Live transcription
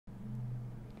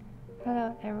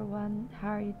Hello everyone, how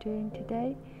are you doing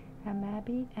today? I'm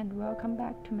Abby and welcome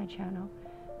back to my channel.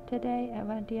 Today I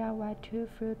want to DIY two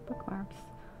fruit bookmarks.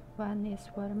 One is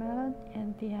watermelon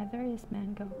and the other is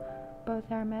mango.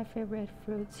 Both are my favorite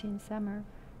fruits in summer,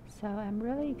 so I'm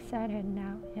really excited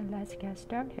now and let's get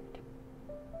started.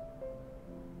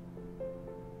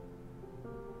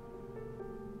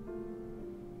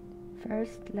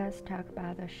 First, let's talk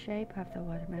about the shape of the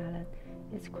watermelon.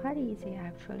 It's quite easy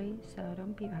actually, so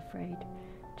don't be afraid.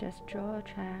 Just draw a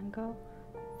triangle,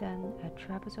 then a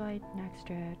trapezoid next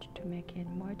to it to make it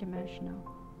more dimensional.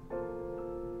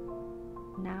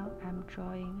 Now I'm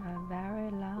drawing a very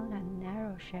long and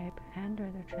narrow shape under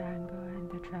the triangle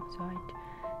and the trapezoid.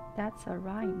 That's a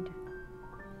rind.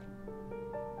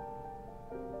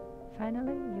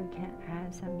 Finally, you can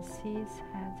add some seeds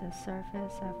at the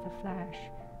surface of the flesh.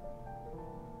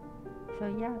 So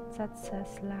yeah, that's a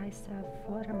slice of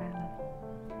watermelon.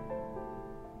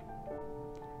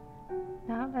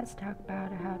 Now let's talk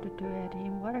about how to do it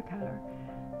in watercolor.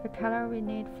 The color we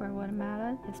need for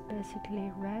watermelon is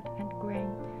basically red and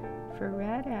green. For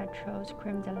red, I chose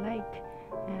Crimson Lake,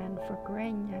 and for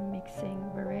green, I'm mixing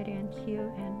Viridian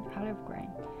Hue and Olive Green.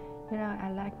 You know,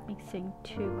 I like mixing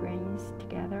two greens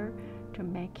together to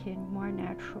make it more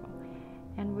natural.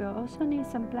 And we'll also need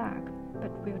some black,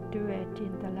 but we'll do it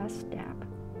in the last step.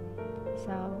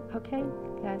 So, okay,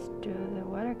 let's do the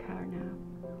watercolor now.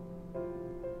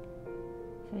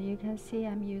 So you can see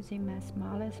I'm using my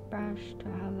smallest brush to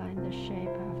outline the shape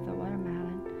of the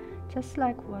watermelon. Just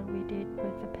like what we did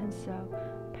with the pencil,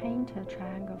 paint a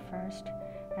triangle first,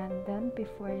 and then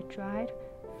before it dried,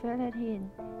 fill it in.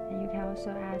 And you can also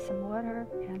add some water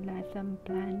and let them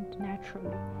blend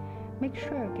naturally. Make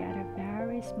sure you get a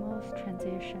very smooth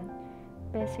transition.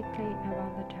 Basically, I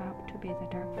want the top to be the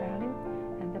dark value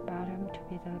and the bottom to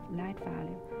be the light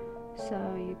value.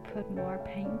 So you put more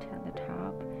paint at the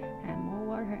top and more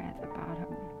water at the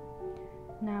bottom.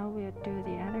 Now we'll do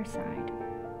the other side.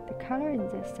 The color in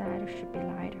this side should be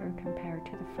lighter compared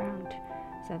to the front,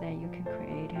 so that you can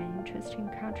create an interesting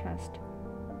contrast.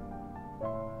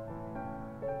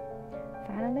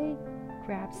 Finally,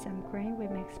 grab some green we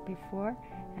mixed before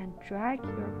and drag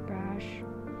your brush.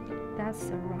 That's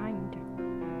a rind.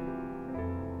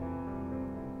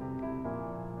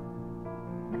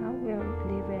 Now we'll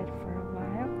leave it for a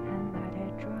while and let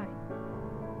it dry.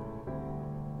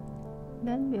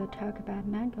 Then we'll talk about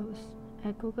mangoes.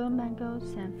 I googled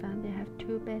mangoes and found they have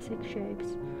two basic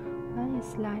shapes. One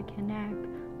is like an egg,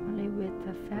 only with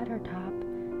a fatter top.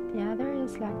 The other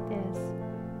is like this.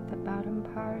 The bottom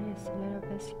part is a little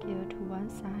bit skewed to one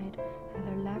side,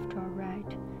 either left or right.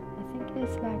 I think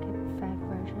it's like a fat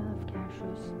version of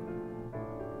cashews.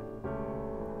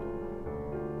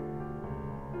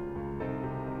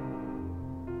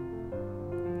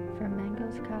 For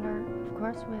mango's color, of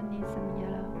course we'll need some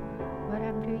yellow. What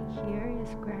I'm doing here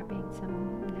is grabbing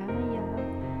some lemon yellow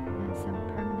and some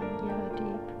permanent yellow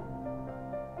deep.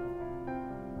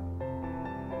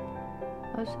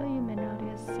 Also, you may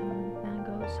notice some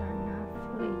mangoes are not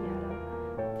fully yellow.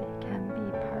 They can be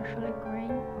partially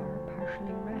green or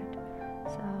partially red.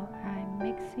 So I'm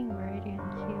mixing Viridian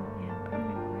Hue and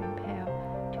permanent green pale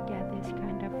to get this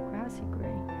kind of grassy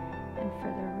green. And for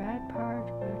the red part,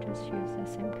 we'll just use the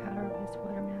same color with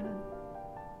watermelon.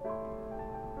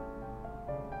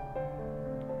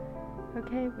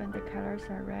 Okay, when the colors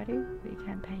are ready, we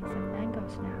can paint some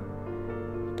mangoes now.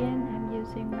 Again, I'm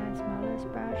using my smallest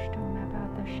brush to map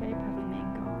out the shape of the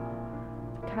mango.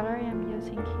 The color I'm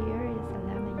using here is a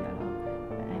lemon yellow,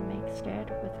 but I mixed it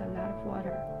with a lot of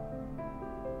water.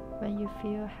 When you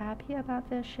feel happy about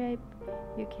the shape,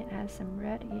 you can add some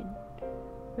red in.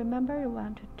 Remember, you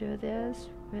want to do this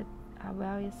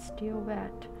while it's still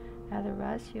wet,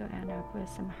 otherwise you'll end up with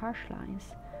some harsh lines.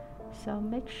 So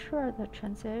make sure the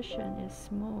transition is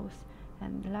smooth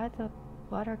and let the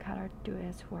watercolor do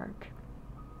its work.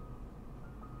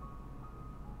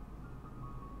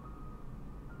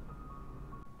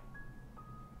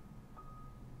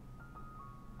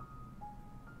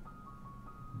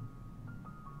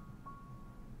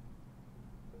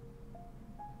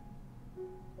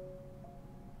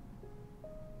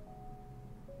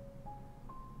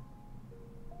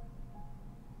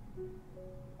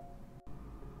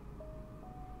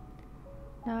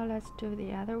 Now let's do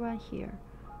the other one here.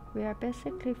 We are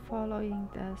basically following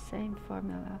the same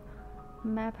formula.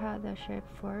 Map out the shape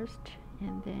first,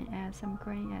 and then add some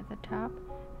green at the top,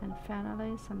 and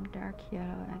finally some dark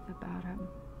yellow at the bottom.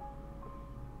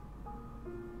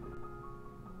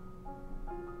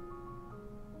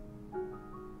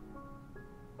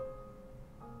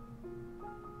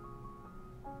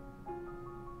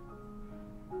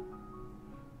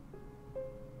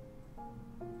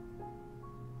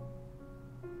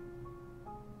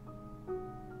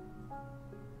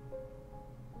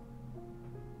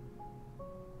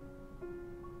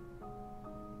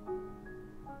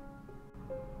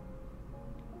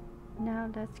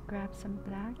 Now let's grab some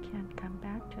black and come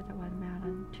back to the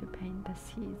watermelon to paint the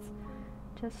seeds.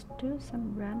 Just do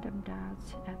some random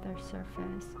dots at the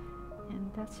surface, and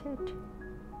that's it.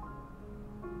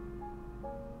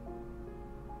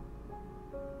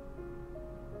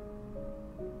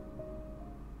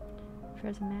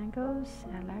 For the mangoes,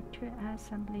 I like to add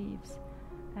some leaves.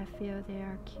 I feel they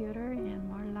are cuter and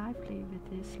more lively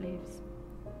with these leaves.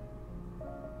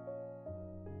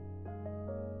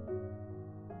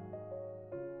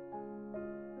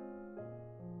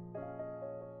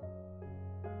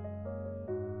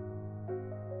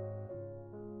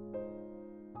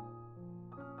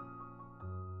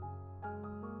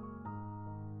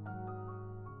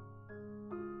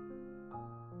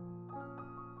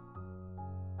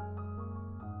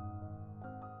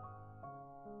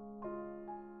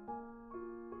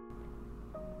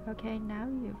 Okay, now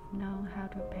you've known how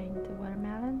to paint the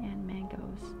watermelon and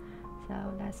mangoes, so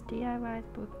let's DIY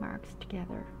bookmarks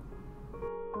together.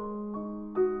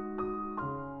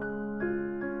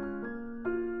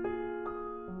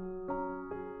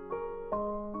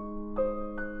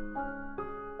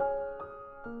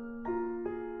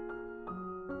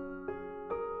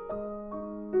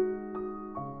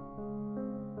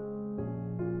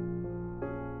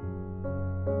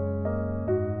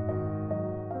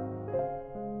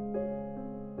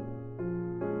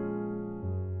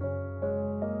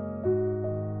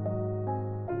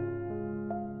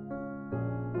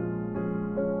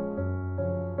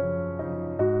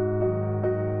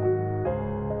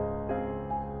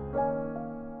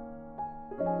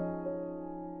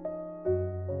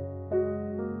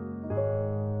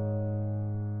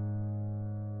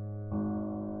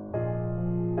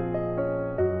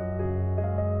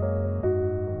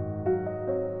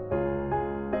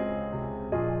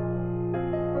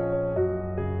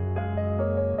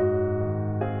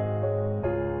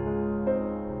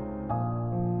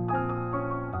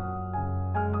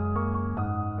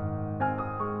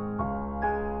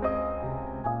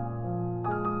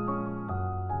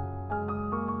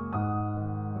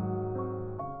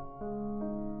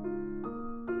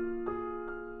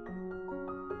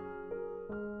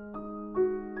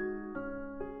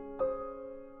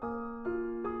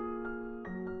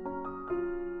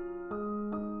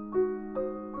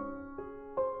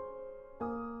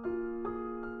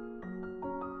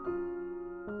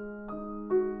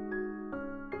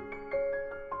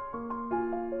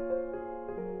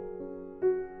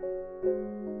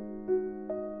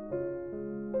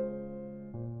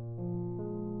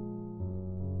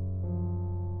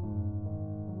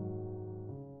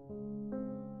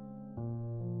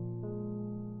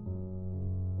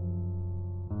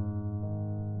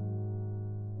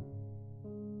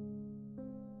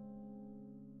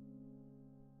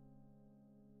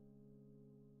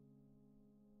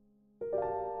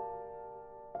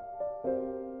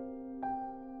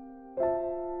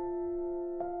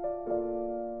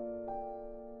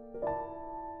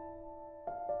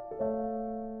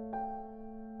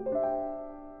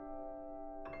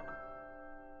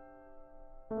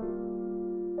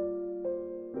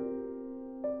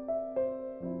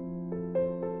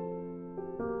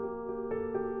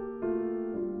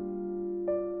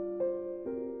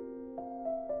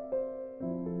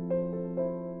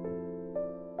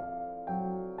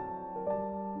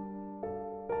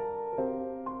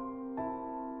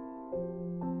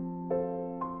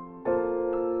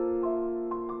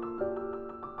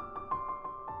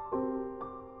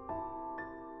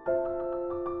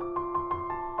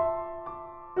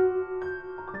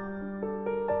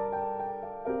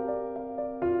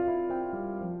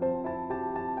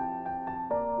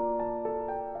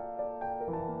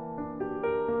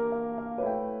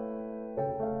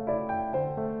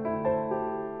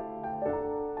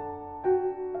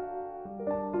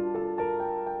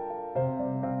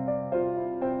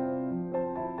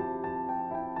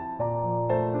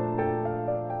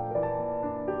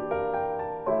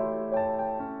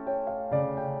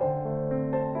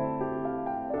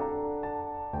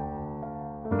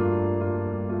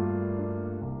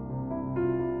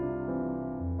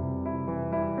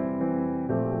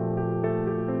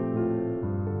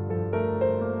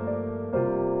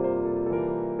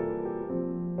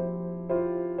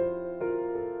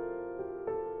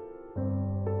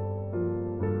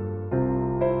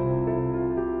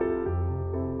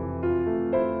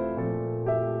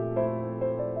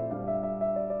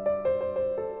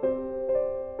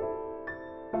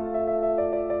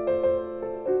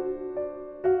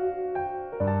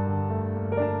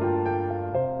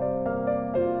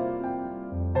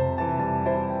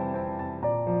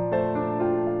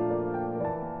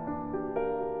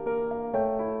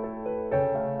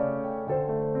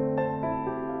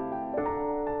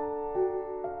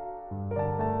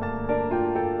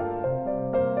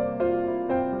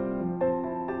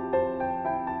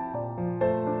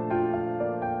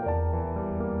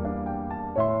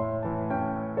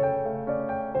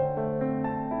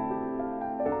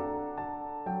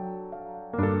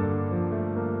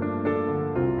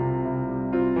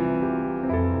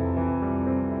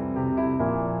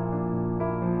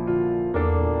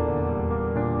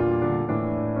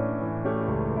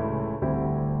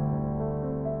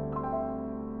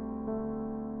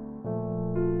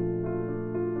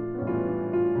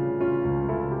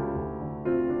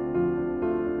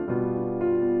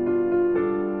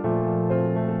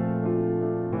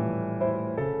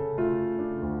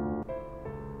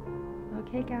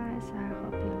 Hey guys, I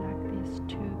hope you like these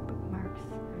 2 bookmarks.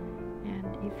 And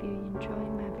if you enjoy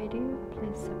my video,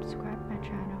 please subscribe my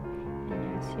channel.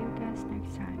 And I'll see you guys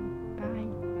next time.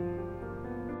 Bye.